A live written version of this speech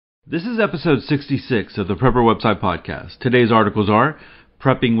This is episode 66 of the Prepper Website Podcast. Today's articles are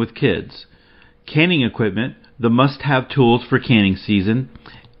Prepping with Kids, Canning Equipment, the must-have tools for canning season,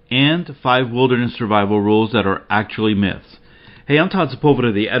 and 5 wilderness survival rules that are actually myths. Hey, I'm Todd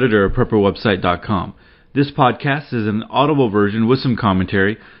Sepulveda, the editor of PrepperWebsite.com. This podcast is an audible version with some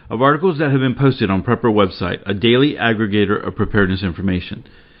commentary of articles that have been posted on Prepper Website, a daily aggregator of preparedness information.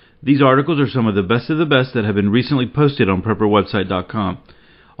 These articles are some of the best that have been recently posted on PrepperWebsite.com.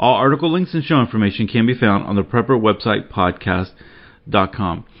 All article links and show information can be found on the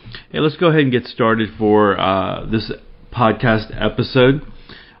PrepperWebsitePodcast.com. Hey, let's go ahead and get started for this podcast episode.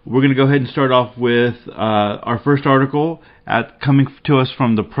 We're going to go ahead and start off with our first article coming to us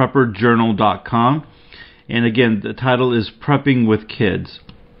from the PrepperJournal.com. And again, the title is Prepping with Kids.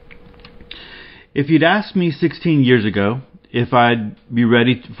 If you'd asked me 16 years ago if I'd be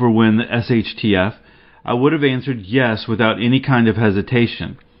ready for when the SHTF, I would have answered yes without any kind of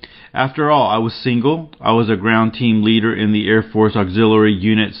hesitation. After all, I was single, I was a ground team leader in the Air Force Auxiliary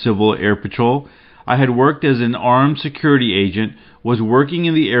Unit Civil Air Patrol, I had worked as an armed security agent, was working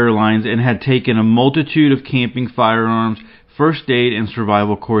in the airlines, and had taken a multitude of camping firearms, first aid, and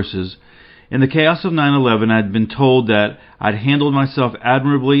survival courses. In the chaos of 9/11, I had been told that I'd handled myself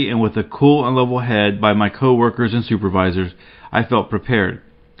admirably, and with a cool and level head by my co-workers and supervisors, I felt prepared.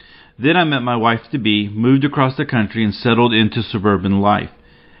 Then I met my wife-to-be, moved across the country, and settled into suburban life.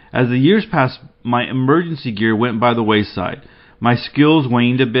 As the years passed, my emergency gear went by the wayside. My skills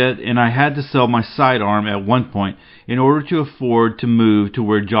waned a bit, and I had to sell my sidearm at one point in order to afford to move to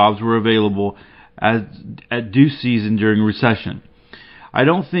where jobs were available at due season during recession. I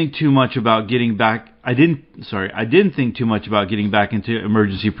didn't think too much about getting back into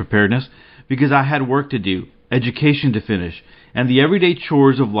emergency preparedness because I had work to do, education to finish, and the everyday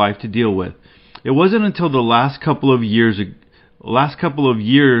chores of life to deal with. It wasn't until the last couple of years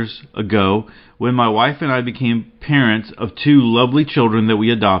ago when my wife and I became parents of 2 lovely children that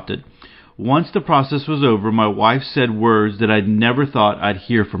we adopted. Once the process was over, my wife said words that I'd never thought I'd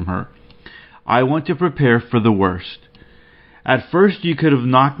hear from her. I want to prepare for the worst. At first you could have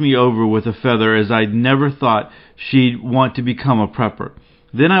knocked me over with a feather, as I'd never thought she'd want to become a prepper.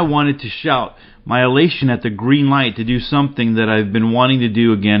 Then I wanted to shout my elation at the green light to do something that I've been wanting to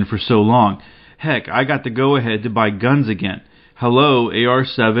do again for so long. Heck, I got the go-ahead to buy guns again. Hello,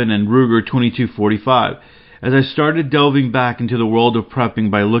 AR-7 and Ruger 2245. As I started delving back into the world of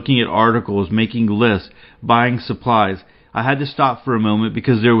prepping by looking at articles, making lists, buying supplies, I had to stop for a moment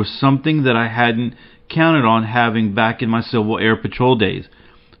because there was something that I hadn't counted on having back in my Civil Air Patrol days.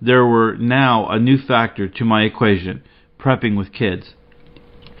 There were now a new factor to my equation: prepping with kids.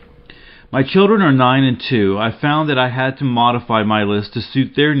 My children are 9 and 2. I found that I had to modify my list to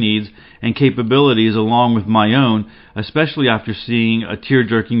suit their needs and capabilities along with my own, especially after seeing a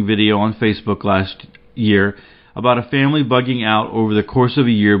tear-jerking video on Facebook last year about a family bugging out over the course of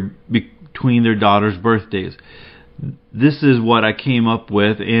a year between their daughters' birthdays. This is what I came up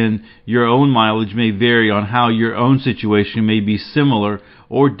with, and your own mileage may vary on how your own situation may be similar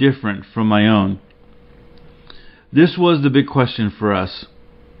or different from my own. This was the big question for us.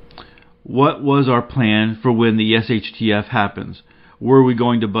 What was our plan for when the SHTF happens? Were we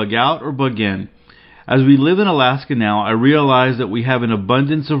going to bug out or bug in? As we live in Alaska now, I realize that we have an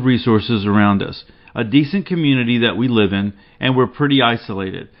abundance of resources around us, a decent community that we live in, and we're pretty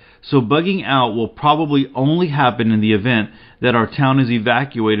isolated. So bugging out will probably only happen in the event that our town is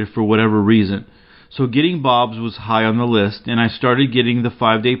evacuated for whatever reason. So getting Bob's was high on the list, and I started getting the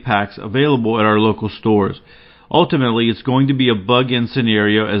 5-day packs available at our local stores. Ultimately, it's going to be a bug-in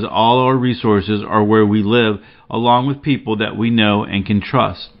scenario, as all our resources are where we live, along with people that we know and can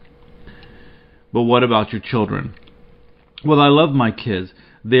trust. But what about your children? Well, I love my kids.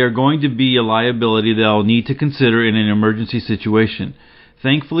 They are going to be a liability that I'll need to consider in an emergency situation.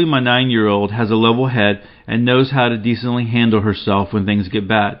 Thankfully, my 9-year-old has a level head and knows how to decently handle herself when things get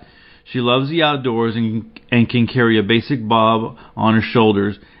bad. She loves the outdoors and can carry a basic bob on her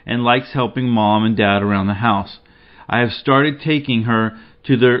shoulders and likes helping Mom and Dad around the house. I have started taking her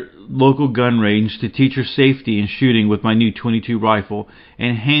to their local gun range to teach her safety and shooting with my new .22 rifle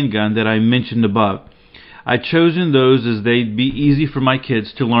and handgun that I mentioned above. I've chosen those as they'd be easy for my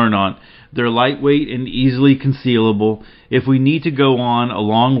kids to learn on. They're lightweight and easily concealable. If we need to go on a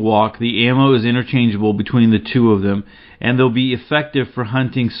long walk, the ammo is interchangeable between the 2 of them, and they'll be effective for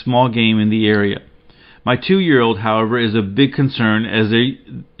hunting small game in the area. My 2-year-old, however, is a big concern as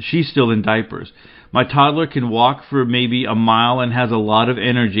she's still in diapers. My toddler can walk for maybe a mile and has a lot of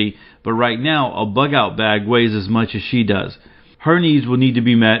energy, but right now a bug-out bag weighs as much as she does. Her needs will need to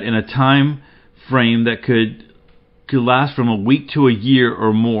be met in a time frame that could could last from a week to a year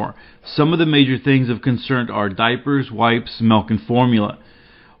or more. Some of the major things of concern are diapers, wipes, milk, and formula.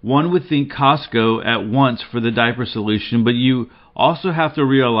 One would think Costco at once for the diaper solution, but you also have to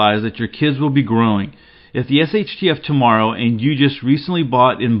realize that your kids will be growing. If the SHTF tomorrow and you just recently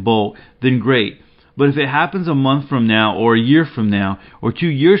bought in bulk, then great. But if it happens a month from now, or a year from now, or 2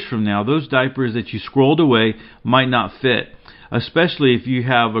 years from now, those diapers that you scrolled away might not fit, especially if you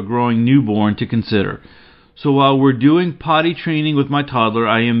have a growing newborn to consider. So while we're doing potty training with my toddler,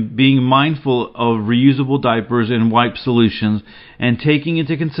 I am being mindful of reusable diapers and wipe solutions and taking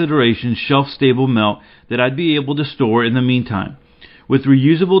into consideration shelf-stable milk that I'd be able to store in the meantime. With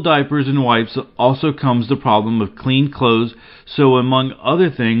reusable diapers and wipes also comes the problem of clean clothes, so among other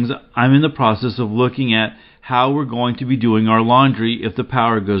things, I'm in the process of looking at how we're going to be doing our laundry if the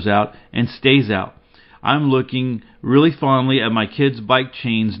power goes out and stays out. I'm looking really fondly at my kids' bike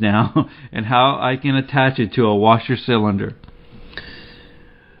chains now and how I can attach it to a washer cylinder.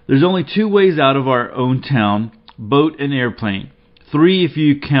 There's only 2 ways out of our own town, boat and airplane. 3 if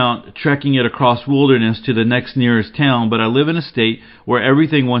you count trekking it across wilderness to the next nearest town, but I live in a state where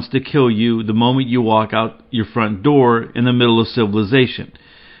everything wants to kill you the moment you walk out your front door in the middle of civilization.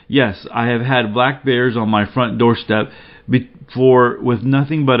 Yes, I have had black bears on my front doorstep before with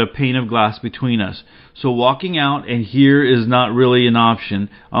nothing but a pane of glass between us. So walking out and here is not really an option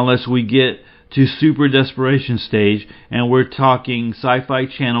unless we get to super desperation stage, and we're talking sci-fi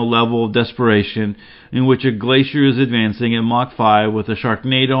channel level of desperation in which a glacier is advancing at Mach 5 with a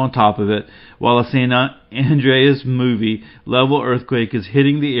Sharknado on top of it, while a San Andreas movie level earthquake is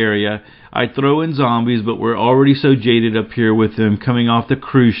hitting the area. I'd throw in zombies, but we're already so jaded up here with them coming off the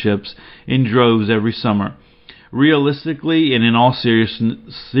cruise ships in droves every summer. Realistically, and in all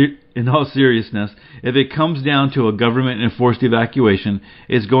seriousness, if it comes down to a government-enforced evacuation,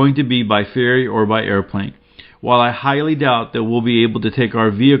 it's going to be by ferry or by airplane. While I highly doubt that we'll be able to take our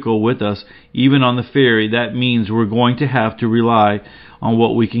vehicle with us, even on the ferry, that means we're going to have to rely on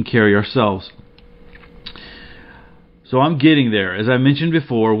what we can carry ourselves. So I'm getting there. As I mentioned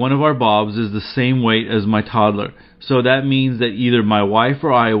before, one of our Bobs is the same weight as my toddler. So that means that either my wife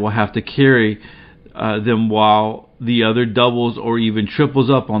or I will have to carry them while the other doubles or even triples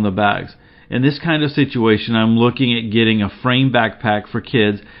up on the bags. In this kind of situation, I'm looking at getting a frame backpack for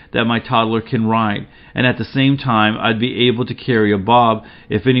kids that my toddler can ride, and at the same time, I'd be able to carry a Bob.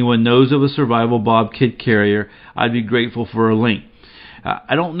 If anyone knows of a survival Bob kid carrier, I'd be grateful for a link.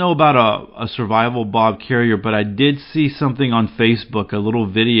 I don't know about a survival Bob carrier, but I did see something on Facebook, a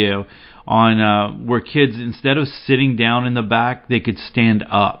little video on where kids, instead of sitting down in the back, they could stand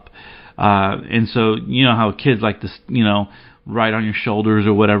up. And so, you know how kids like to, ride on your shoulders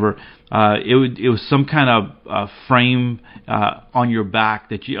or whatever. It was some kind of frame on your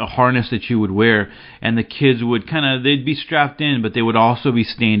back a harness that you would wear, and the kids would they'd be strapped in, but they would also be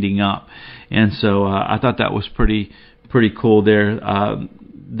standing up. And so I thought that was pretty cool there.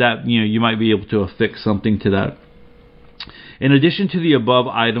 That you might be able to affix something to that. In addition to the above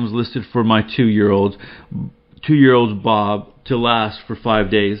items listed for my 2-year-old's Bob to last for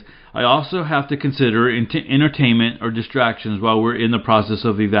 5 days, I also have to consider entertainment or distractions while we're in the process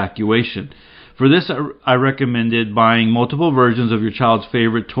of evacuation. For this, I recommended buying multiple versions of your child's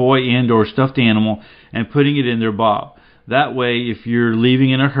favorite toy and or stuffed animal and putting it in their Bob. That way, if you're leaving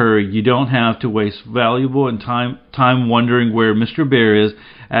in a hurry, you don't have to waste valuable and time wondering where Mr. Bear is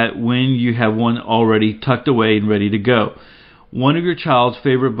when you have one already tucked away and ready to go. One of your child's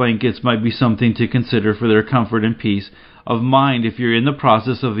favorite blankets might be something to consider for their comfort and peace of mind if you're in the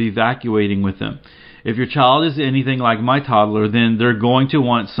process of evacuating with them. If your child is anything like my toddler, then they're going to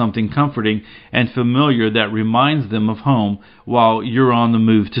want something comforting and familiar that reminds them of home while you're on the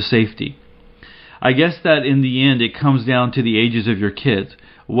move to safety. I guess that in the end it comes down to the ages of your kids.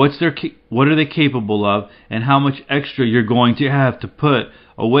 What are they capable of, and how much extra you're going to have to put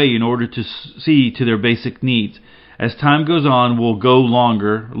away in order to see to their basic needs. As time goes on, we'll go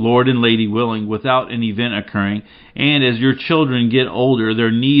longer, Lord and Lady willing, without an event occurring, and as your children get older, their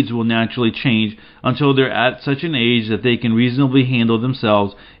needs will naturally change until they're at such an age that they can reasonably handle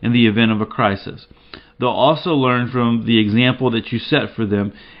themselves in the event of a crisis. They'll also learn from the example that you set for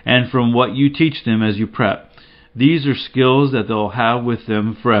them and from what you teach them as you prep. These are skills that they'll have with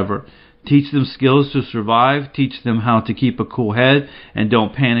them forever. Teach them skills to survive, teach them how to keep a cool head, and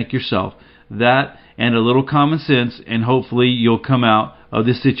don't panic yourself. That and a little common sense, and hopefully you'll come out of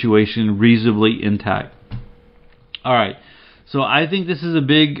this situation reasonably intact. All right, so I think this is a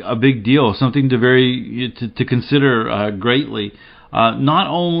big deal, something to consider greatly, not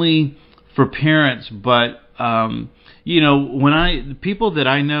only for parents, but people that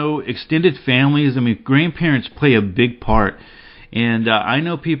I know, extended families, I mean, grandparents play a big part. And I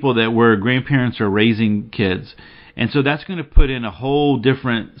know people where grandparents are raising kids. And so that's going to put in a whole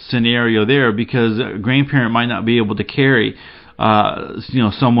different scenario there, because a grandparent might not be able to carry,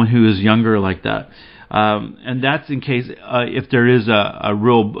 someone who is younger like that. And that's in case if there is a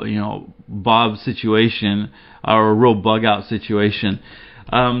real, Bob situation or a real bug out situation.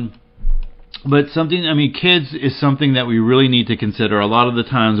 But kids is something that we really need to consider. A lot of the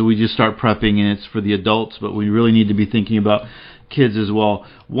times we just start prepping and it's for the adults, but we really need to be thinking about kids as well.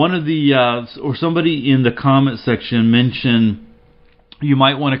 One of the or somebody in the comment section mentioned you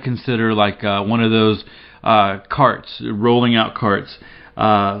might want to consider like one of those carts, rolling out carts,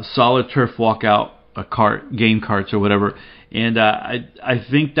 solid turf walkout cart, game carts or whatever. And I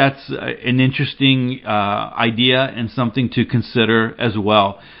think that's an interesting idea and something to consider as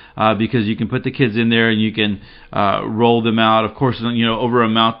well. Because you can put the kids in there and you can roll them out. Of course, over a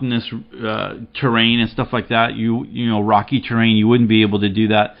mountainous terrain and stuff like that, rocky terrain, you wouldn't be able to do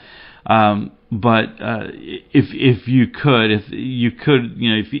that. But if you could,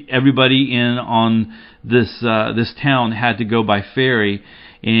 if everybody on this town had to go by ferry,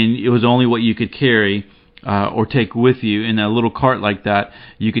 and it was only what you could carry or take with you in a little cart like that,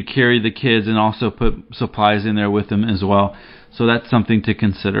 you could carry the kids and also put supplies in there with them as well. So that's something to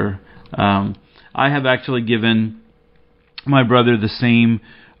consider. I have actually given my brother the same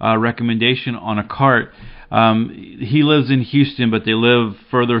recommendation on a cart. He lives in Houston, but they live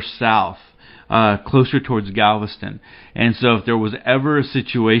further south, closer towards Galveston. And so if there was ever a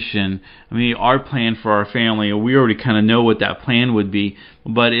situation, our plan for our family, we already kind of know what that plan would be.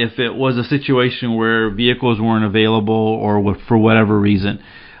 But if it was a situation where vehicles weren't available or for whatever reason,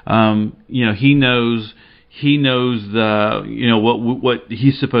 he knows what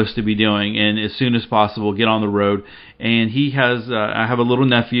he's supposed to be doing, and as soon as possible get on the road. And he has I have a little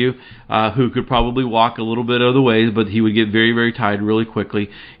nephew who could probably walk a little bit of the ways, but he would get very, very tired really quickly.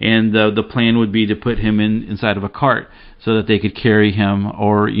 And the plan would be to put him inside of a cart so that they could carry him.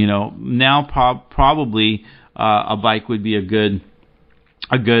 Or now probably a bike would be a good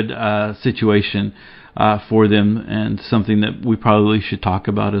situation for them, and something that we probably should talk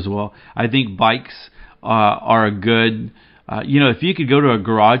about as well. I think bikes are a good, if you could go to a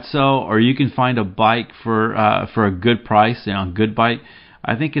garage sale or you can find a bike for a good price, a good bike,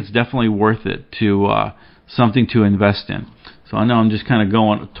 I think it's definitely worth it to something to invest in. So I know I'm just kind of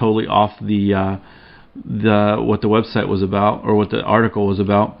going totally off the what the website was about or what the article was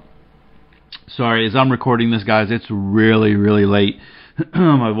about. Sorry, as I'm recording this, guys, it's really, really late.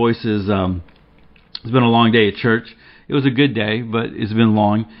 My voice is it's been a long day at church. It was a good day, but it's been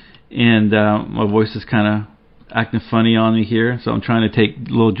long. And my voice is kind of acting funny on me here, so I'm trying to take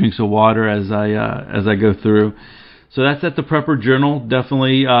little drinks of water as I go through. So that's at the Prepper Journal.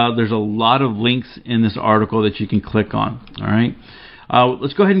 Definitely, there's a lot of links in this article that you can click on. All right,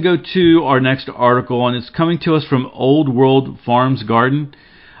 let's go ahead and go to our next article, and it's coming to us from Old World Farms Garden.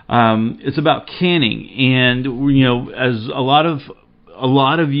 It's about canning, and as a lot of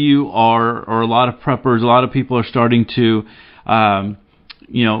you are, or a lot of preppers, a lot of people are starting to.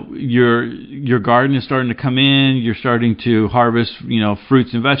 Your garden is starting to come in. You're starting to harvest,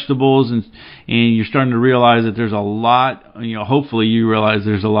 fruits and vegetables, and you're starting to realize that there's a lot. Hopefully you realize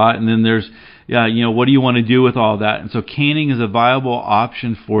there's a lot, and then there's, what do you want to do with all that? And so canning is a viable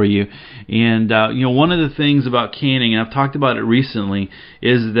option for you. And one of the things about canning, and I've talked about it recently,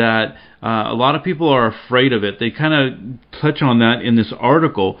 is that a lot of people are afraid of it. They kind of touch on that in this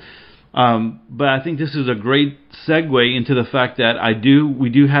article. But I think this is a great segue into the fact that we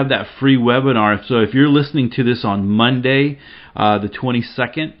do have that free webinar. So if you're listening to this on Monday, the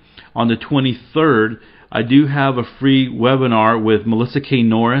 22nd, on the 23rd, I do have a free webinar with Melissa K.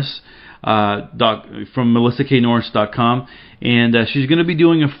 Norris from melissaknorris.com, and she's going to be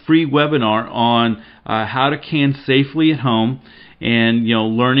doing a free webinar on how to can safely at home, and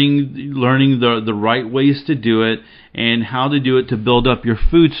learning the right ways to do it and how to do it to build up your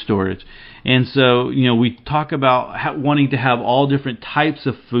food storage. And so we talk about wanting to have all different types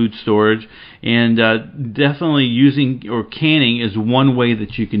of food storage, and definitely using or canning is one way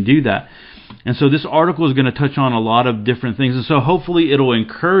that you can do that. And so this article is going to touch on a lot of different things, and so hopefully it'll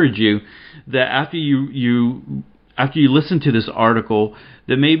encourage you that after you listen to this article,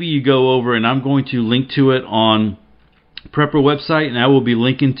 that maybe you go over, and I'm going to link to it on Prepper website, and I will be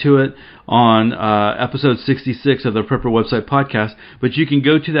linking to it on episode 66 of the Prepper Website Podcast. But you can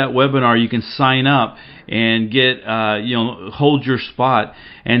go to that webinar, you can sign up and get, hold your spot.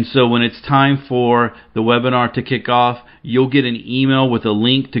 And so when it's time for the webinar to kick off, you'll get an email with a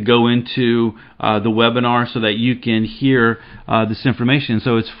link to go into the webinar so that you can hear this information.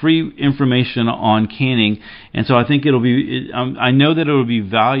 So it's free information on canning, and so I think I know that it'll be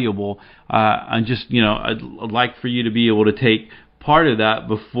valuable. I'd like for you to be able to take part of that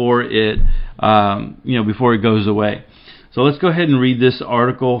before it goes away. So let's go ahead and read this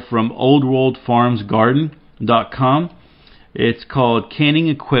article from oldworldfarmsgarden.com. It's called Canning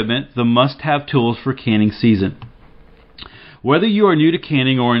Equipment, the Must-Have Tools for Canning Season. Whether you are new to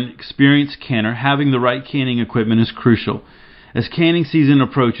canning or an experienced canner, having the right canning equipment is crucial. As canning season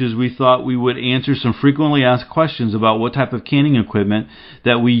approaches, we thought we would answer some frequently asked questions about what type of canning equipment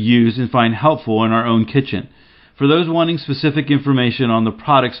that we use and find helpful in our own kitchen. For those wanting specific information on the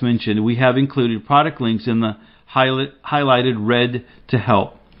products mentioned, we have included product links in the highlighted red to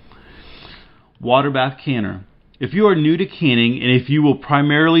help. Water bath canner. If you are new to canning, and if you will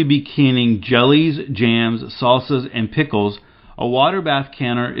primarily be canning jellies, jams, salsas, and pickles, a water bath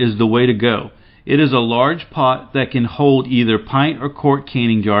canner is the way to go. It is a large pot that can hold either pint or quart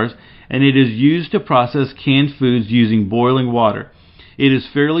canning jars, and it is used to process canned foods using boiling water. It is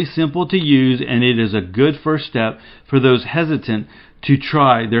fairly simple to use, and it is a good first step for those hesitant to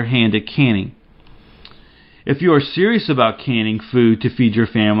try their hand at canning. If you are serious about canning food to feed your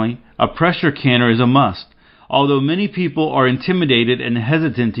family, a pressure canner is a must. Although many people are intimidated and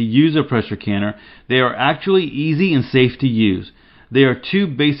hesitant to use a pressure canner, they are actually easy and safe to use. There are two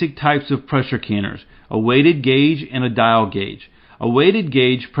basic types of pressure canners, a weighted gauge and a dial gauge. A weighted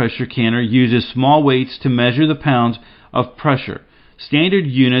gauge pressure canner uses small weights to measure the pounds of pressure. Standard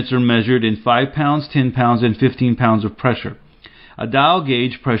units are measured in 5 pounds, 10 pounds, and 15 pounds of pressure. A dial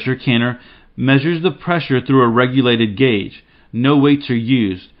gauge pressure canner measures the pressure through a regulated gauge. No weights are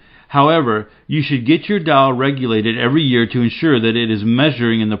used. However, you should get your dial regulated every year to ensure that it is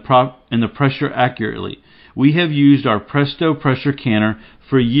measuring in the pressure accurately. We have used our Presto pressure canner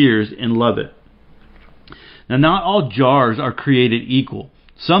for years and love it. Now, not all jars are created equal.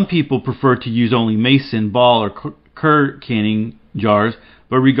 Some people prefer to use only mason, ball, or Kerr canning jars,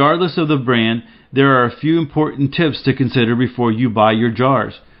 but regardless of the brand, there are a few important tips to consider before you buy your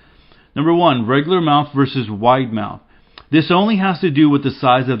jars. Number 1, regular mouth versus wide mouth. This only has to do with the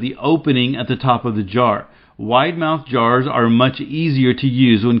size of the opening at the top of the jar. Wide mouth jars are much easier to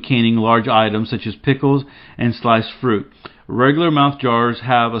use when canning large items such as pickles and sliced fruit. Regular mouth jars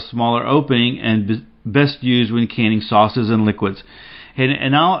have a smaller opening and best used when canning sauces and liquids.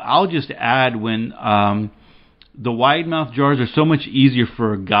 And I'll just add, when the wide mouth jars are so much easier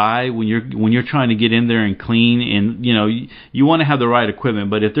for a guy when you're trying to get in there and clean, and you want to have the right equipment,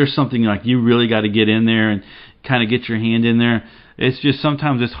 but if there's something like you really got to get in there and kind of get your hand in there, it's just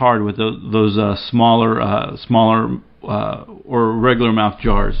sometimes it's hard with those smaller or regular mouth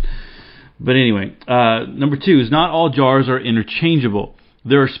jars. But anyway, number 2 is not all jars are interchangeable.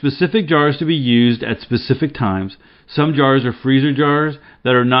 There are specific jars to be used at specific times. Some jars are freezer jars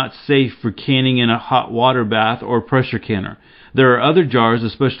that are not safe for canning in a hot water bath or pressure canner. There are other jars,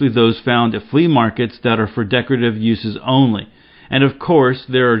 especially those found at flea markets, that are for decorative uses only. And of course,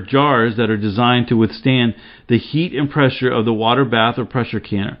 there are jars that are designed to withstand the heat and pressure of the water bath or pressure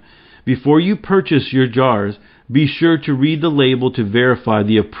canner. Before you purchase your jars, be sure to read the label to verify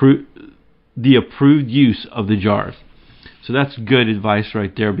the approved use of the jars. So that's good advice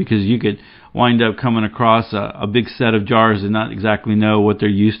right there, because you could wind up coming across a big set of jars and not exactly know what they're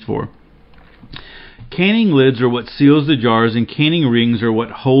used for. Canning lids are what seals the jars, and canning rings are what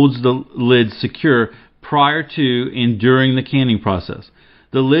holds the lids secure prior to and during the canning process.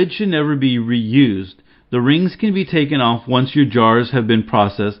 The lid should never be reused. The rings can be taken off once your jars have been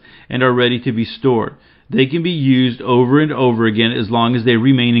processed and are ready to be stored. They can be used over and over again as long as they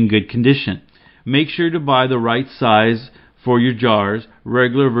remain in good condition. Make sure to buy the right size for your jars,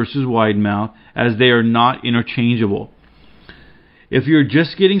 regular versus wide mouth, as they are not interchangeable. If you're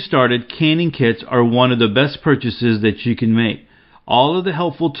just getting started, canning kits are one of the best purchases that you can make. All of the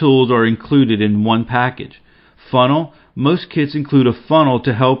helpful tools are included in one package. Funnel. Most kits include a funnel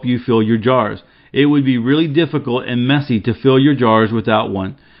to help you fill your jars. It would be really difficult and messy to fill your jars without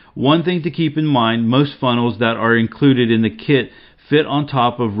one. One thing to keep in mind, most funnels that are included in the kit fit on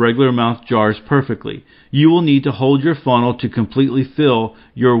top of regular mouth jars perfectly. You will need to hold your funnel to completely fill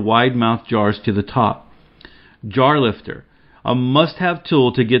your wide mouth jars to the top. Jar lifter. A must-have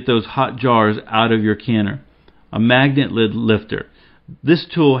tool to get those hot jars out of your canner. A magnet lid lifter. This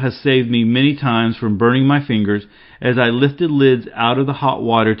tool has saved me many times from burning my fingers as I lifted lids out of the hot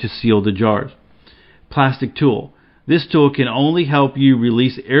water to seal the jars. Plastic tool. This tool can only help you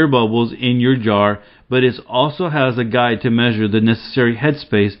release air bubbles in your jar, but it also has a guide to measure the necessary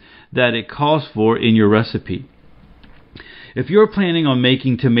headspace that it calls for in your recipe. If you're planning on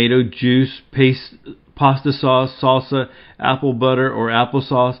making tomato juice, paste, pasta sauce, salsa, apple butter, or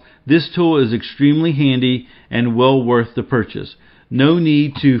applesauce, this tool is extremely handy and well worth the purchase. No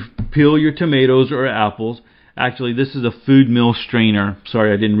need to peel your tomatoes or apples. Actually, this is a food mill strainer.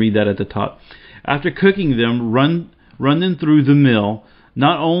 Sorry, I didn't read that at the top. After cooking them, run them through the mill.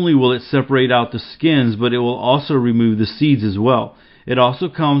 Not only will it separate out the skins, but it will also remove the seeds as well. It also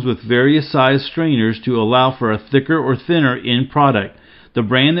comes with various size strainers to allow for a thicker or thinner end product. The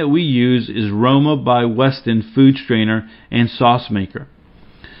brand that we use is Roma by Weston Food Strainer and Sauce Maker.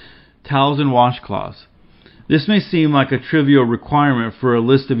 Towels and washcloths. This may seem like a trivial requirement for a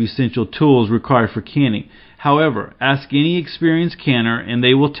list of essential tools required for canning. However, ask any experienced canner and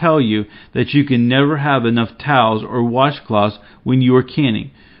they will tell you that you can never have enough towels or washcloths when you are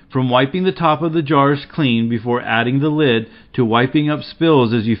canning. From wiping the top of the jars clean before adding the lid, to wiping up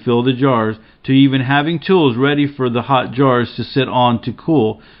spills as you fill the jars, to even having tools ready for the hot jars to sit on to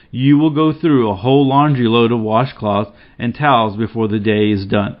cool, you will go through a whole laundry load of washcloths and towels before the day is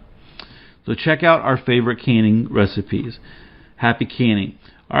done. So check out our favorite canning recipes. Happy canning.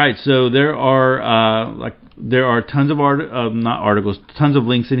 All right, so there are tons of tons of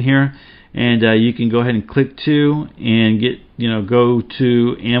links in here, and you can go ahead and click to and go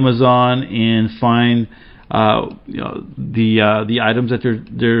to Amazon and find the items that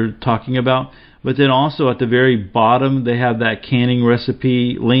they're talking about. But then also at the very bottom they have that canning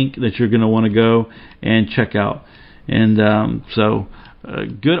recipe link that you're going to want to go and check out. And so a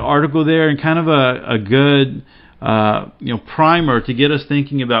good article there, and kind of a good primer to get us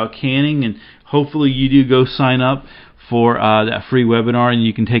thinking about canning. And hopefully you do go sign up for that free webinar and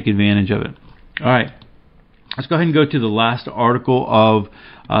you can take advantage of it. All right, let's go ahead and go to the last article of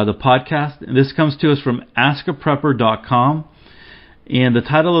the podcast. And this comes to us from askaprepper.com. And the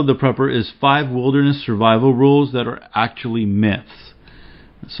title of the prepper is 5 Wilderness Survival Rules That Are Actually Myths.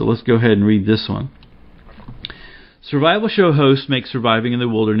 So let's go ahead and read this one. Survival show hosts make surviving in the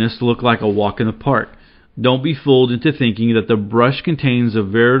wilderness look like a walk in the park. Don't be fooled into thinking that the brush contains a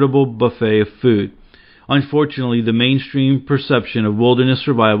veritable buffet of food. Unfortunately, the mainstream perception of wilderness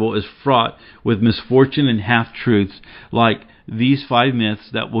survival is fraught with misfortune and half-truths like these 5 myths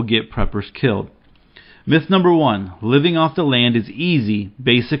that will get preppers killed. Myth number 1, living off the land is easy.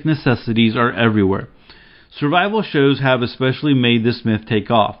 Basic necessities are everywhere. Survival shows have especially made this myth take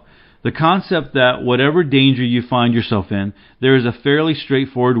off. The concept that whatever danger you find yourself in, there is a fairly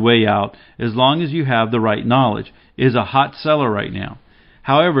straightforward way out as long as you have the right knowledge is a hot seller right now.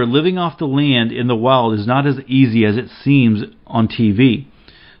 However, living off the land in the wild is not as easy as it seems on TV.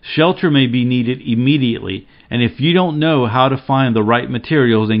 Shelter may be needed immediately, and if you don't know how to find the right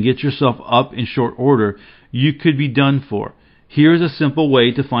materials and get yourself up in short order, you could be done for. Here's a simple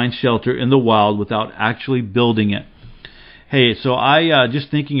way to find shelter in the wild without actually building it. Hey, so I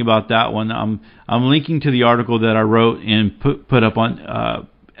just thinking about that one. I'm linking to the article that I wrote and put up on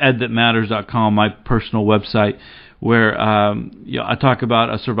edthatmatters.com, my personal website, where I talk about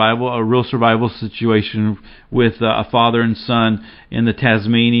a real survival situation with a father and son in the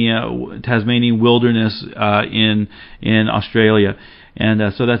Tasmanian wilderness in Australia.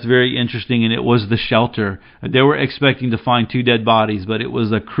 And so that's very interesting, and it was the shelter. They were expecting to find 2 dead bodies, but it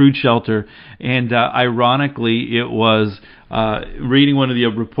was a crude shelter. And ironically, it was reading one of the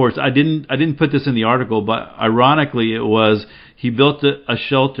reports. I didn't put this in the article, but ironically, it was he built a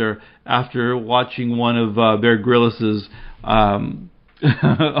shelter after watching one of Bear Grylls'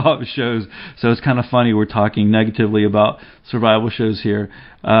 shows. So it's kind of funny we're talking negatively about survival shows here.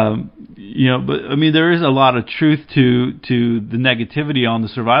 But I mean, there is a lot of truth to the negativity on the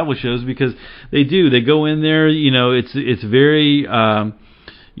survival shows, because they go in there, it's very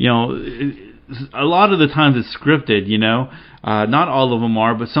a lot of the times it's scripted, not all of them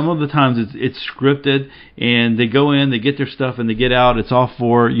are, but some of the times it's scripted, and they go in, they get their stuff, and they get out. It's all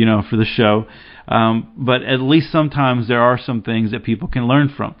for the show. But at least sometimes there are some things that people can learn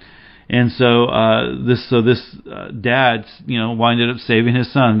from. And so this dad, winded up saving his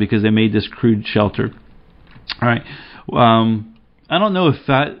son because they made this crude shelter. All right. I don't know if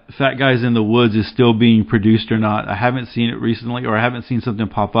Fat Guys in the Woods is still being produced or not. I haven't seen it recently, or I haven't seen something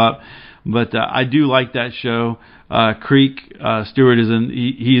pop up. But I do like that show. Creek Stewart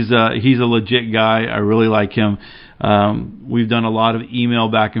he's a legit guy. I really like him. We've done a lot of email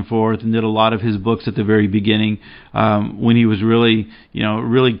back and forth, and did a lot of his books at the very beginning when he was really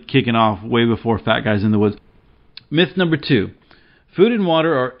kicking off way before Fat Guys in the Woods. Myth number 2: food and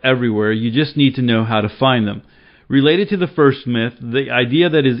water are everywhere. You just need to know how to find them. Related to the first myth, the idea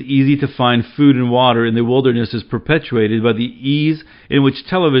that it is easy to find food and water in the wilderness is perpetuated by the ease in which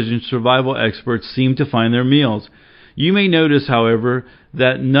television survival experts seem to find their meals. You may notice, however,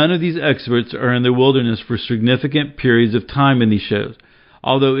 that none of these experts are in the wilderness for significant periods of time in these shows.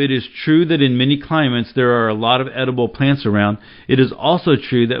 Although it is true that in many climates there are a lot of edible plants around, it is also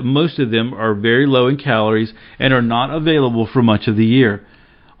true that most of them are very low in calories and are not available for much of the year.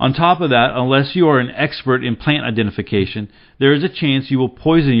 On top of that, unless you are an expert in plant identification, there is a chance you will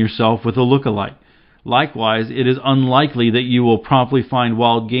poison yourself with a look-alike. Likewise, it is unlikely that you will promptly find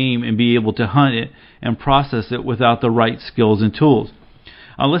wild game and be able to hunt it and process it without the right skills and tools.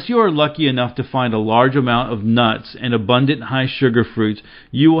 Unless you are lucky enough to find a large amount of nuts and abundant high-sugar fruits,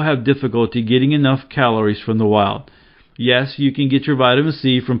 you will have difficulty getting enough calories from the wild. Yes, you can get your vitamin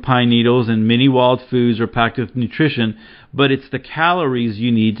C from pine needles, and many wild foods are packed with nutrition, but it's the calories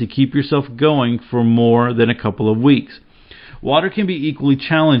you need to keep yourself going for more than a couple of weeks. Water can be equally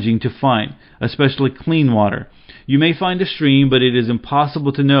challenging to find, especially clean water. You may find a stream, but it is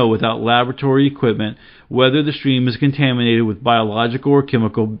impossible to know without laboratory equipment whether the stream is contaminated with biological or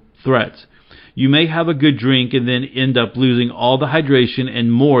chemical threats. You may have a good drink and then end up losing all the hydration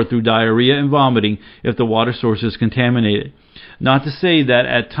and more through diarrhea and vomiting if the water source is contaminated. Not to say that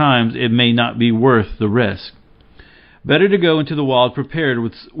at times it may not be worth the risk. Better to go into the wild prepared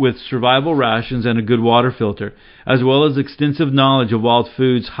with survival rations and a good water filter, as well as extensive knowledge of wild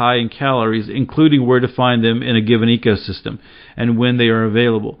foods high in calories, including where to find them in a given ecosystem and when they are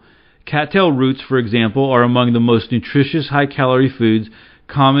available. Cattail roots, for example, are among the most nutritious high-calorie foods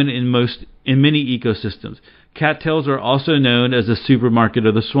common in many ecosystems. Cattails are also known as the supermarket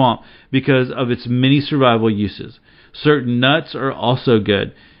of the swamp because of its many survival uses. Certain nuts are also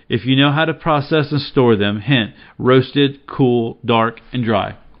good if you know how to process and store them. Hint: roasted, cool, dark, and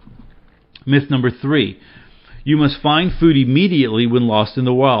dry. Myth number 3: you must find food immediately when lost in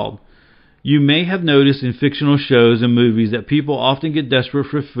the wild. You may have noticed in fictional shows and movies that people often get desperate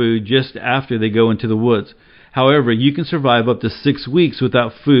for food just after they go into the woods. However, you can survive up to 6 weeks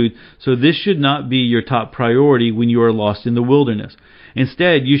without food, so this should not be your top priority when you are lost in the wilderness.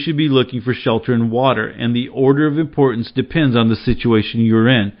 Instead, you should be looking for shelter and water, and the order of importance depends on the situation you are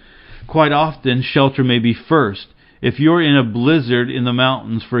in. Quite often, shelter may be first. If you're in a blizzard in the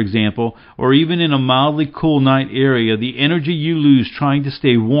mountains, for example, or even in a mildly cool night area, the energy you lose trying to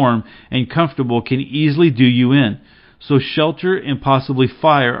stay warm and comfortable can easily do you in. So shelter and possibly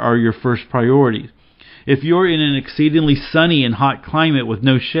fire are your first priorities. If you're in an exceedingly sunny and hot climate with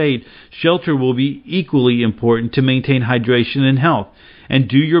no shade, shelter will be equally important to maintain hydration and health, and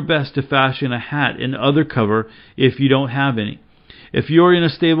do your best to fashion a hat and other cover if you don't have any. If you're in a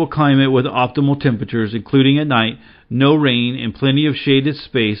stable climate with optimal temperatures, including at night, no rain, and plenty of shaded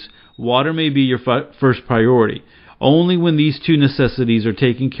space, water may be your first priority. Only when these two necessities are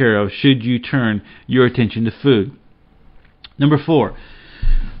taken care of should you turn your attention to food. Number 4.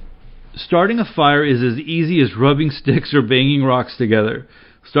 Starting a fire is as easy as rubbing sticks or banging rocks together.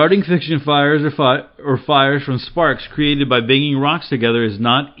 Starting fiction fires or fires from sparks created by banging rocks together is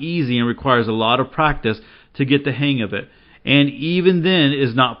not easy and requires a lot of practice to get the hang of it, and even then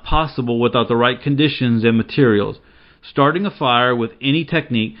is not possible without the right conditions and materials. Starting a fire with any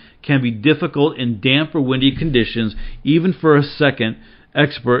technique can be difficult in damp or windy conditions, even for a seasoned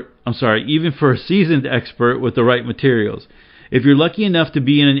expert with the right materials. If you're lucky enough to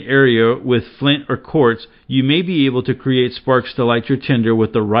be in an area with flint or quartz, you may be able to create sparks to light your tinder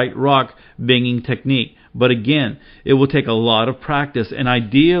with the right rock banging technique. But again, it will take a lot of practice and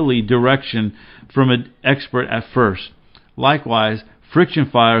ideally direction from an expert at first. Likewise, friction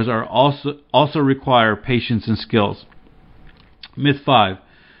fires are also require patience and skills. Myth 5.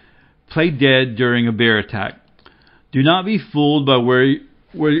 Play dead during a bear attack. Do not be fooled by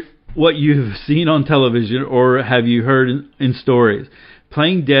what you've seen on television or have you heard in stories.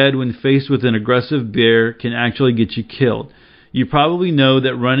 Playing dead when faced with an aggressive bear can actually get you killed. You probably know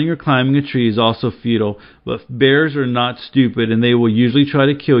that running or climbing a tree is also futile, but bears are not stupid and they will usually try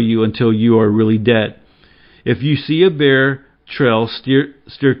to kill you until you are really dead. If you see a bear trail, steer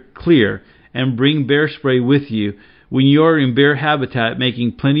clear and bring bear spray with you when you are in bear habitat,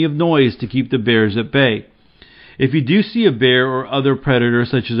 making plenty of noise to keep the bears at bay. If you do see a bear or other predator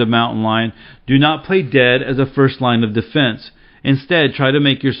such as a mountain lion, do not play dead as a first line of defense. Instead, try to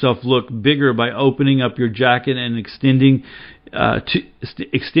make yourself look bigger by opening up your jacket and extending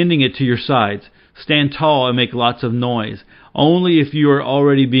it to your sides. Stand tall and make lots of noise. Only if you are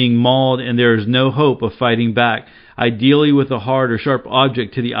already being mauled and there is no hope of fighting back, ideally with a hard or sharp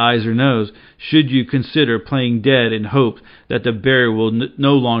object to the eyes or nose, should you consider playing dead in hope that the bear will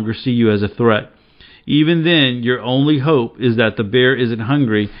no longer see you as a threat. Even then, your only hope is that the bear isn't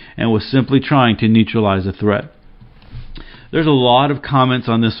hungry and was simply trying to neutralize a threat. There's a lot of comments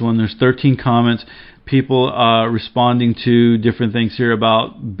on this one. There's 13 comments. People responding to different things here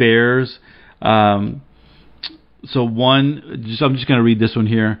about bears. I'm just going to read this one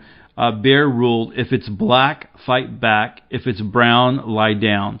here. Bear ruled, if it's black, fight back. If it's brown, lie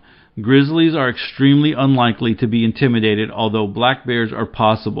down. Grizzlies are extremely unlikely to be intimidated, although black bears are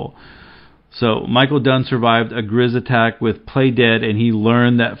possible. So Michael Dunn survived a grizz attack with play dead, and he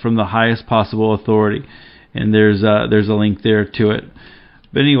learned that from the highest possible authority. And there's a link there to it.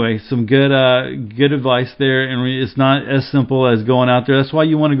 But anyway, some good advice there, and it's not as simple as going out there. That's why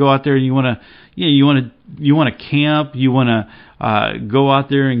you want to go out there and you want to camp. You want to go out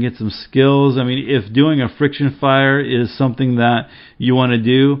there and get some skills. I mean, if doing a friction fire is something that you want to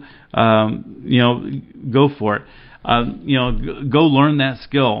do, go for it. Go learn that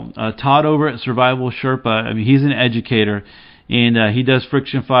skill. Todd over at Survival Sherpa, I mean, he's an educator. And he does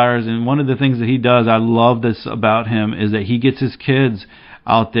friction fires, and one of the things that he does, I love this about him, is that he gets his kids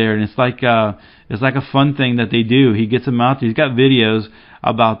out there, and it's like a fun thing that they do. He gets them out there. He's got videos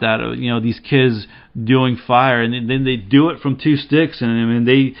about that. These kids doing fire, and then they do it from 2 sticks, and I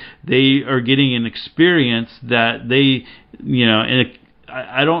mean they are getting an experience that they, and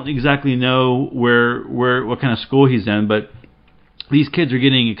I don't exactly know what kind of school he's in, but these kids are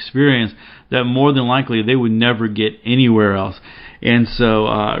getting experience that more than likely they would never get anywhere else. And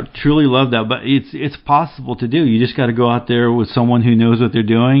so truly love that. But it's possible to do. You just got to go out there with someone who knows what they're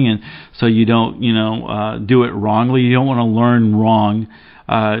doing, and so you don't do it wrongly. You don't want to learn wrong.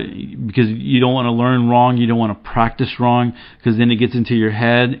 Because you don't want to learn wrong, you don't want to practice wrong, because then it gets into your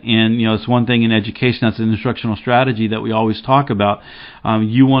head. And it's one thing in education, that's an instructional strategy that we always talk about.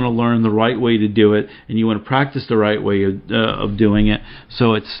 You want to learn the right way to do it, and you want to practice the right way of doing it,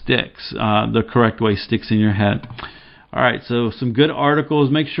 so it sticks. The correct way sticks in your head. All right, so some good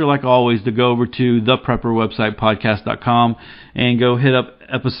articles. Make sure, like always, to go over to the Prepper website, podcast.com, and go hit up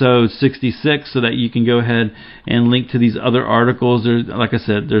episode 66 so that you can go ahead and link to these other articles. Like I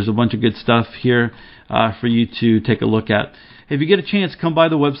said, there's a bunch of good stuff here for you to take a look at. If you get a chance, come by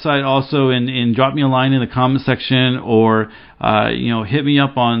the website also and drop me a line in the comment section, or hit me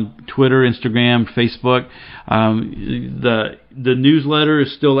up on Twitter, Instagram, Facebook. The newsletter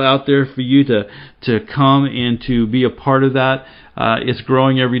is still out there for you to come and to be a part of that. It's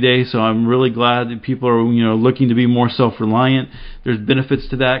growing every day, so I'm really glad that people are looking to be more self-reliant. There's benefits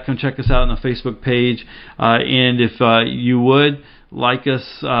to that. Come check us out on the Facebook page, and if you would like us,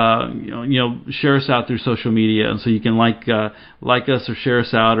 share us out through social media, and so you can like us or share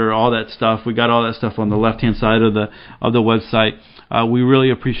us out or all that stuff. We got all that stuff on the left-hand side of the website. We really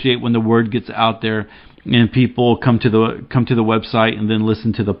appreciate when the word gets out there and people come to the website and then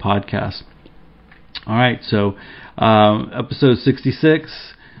listen to the podcast. All right, so episode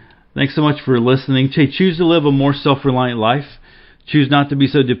 66. Thanks so much for listening. Choose to live a more self-reliant life. Choose not to be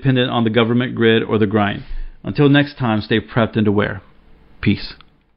so dependent on the government grid or the grind. Until next time, stay prepped and aware. Peace.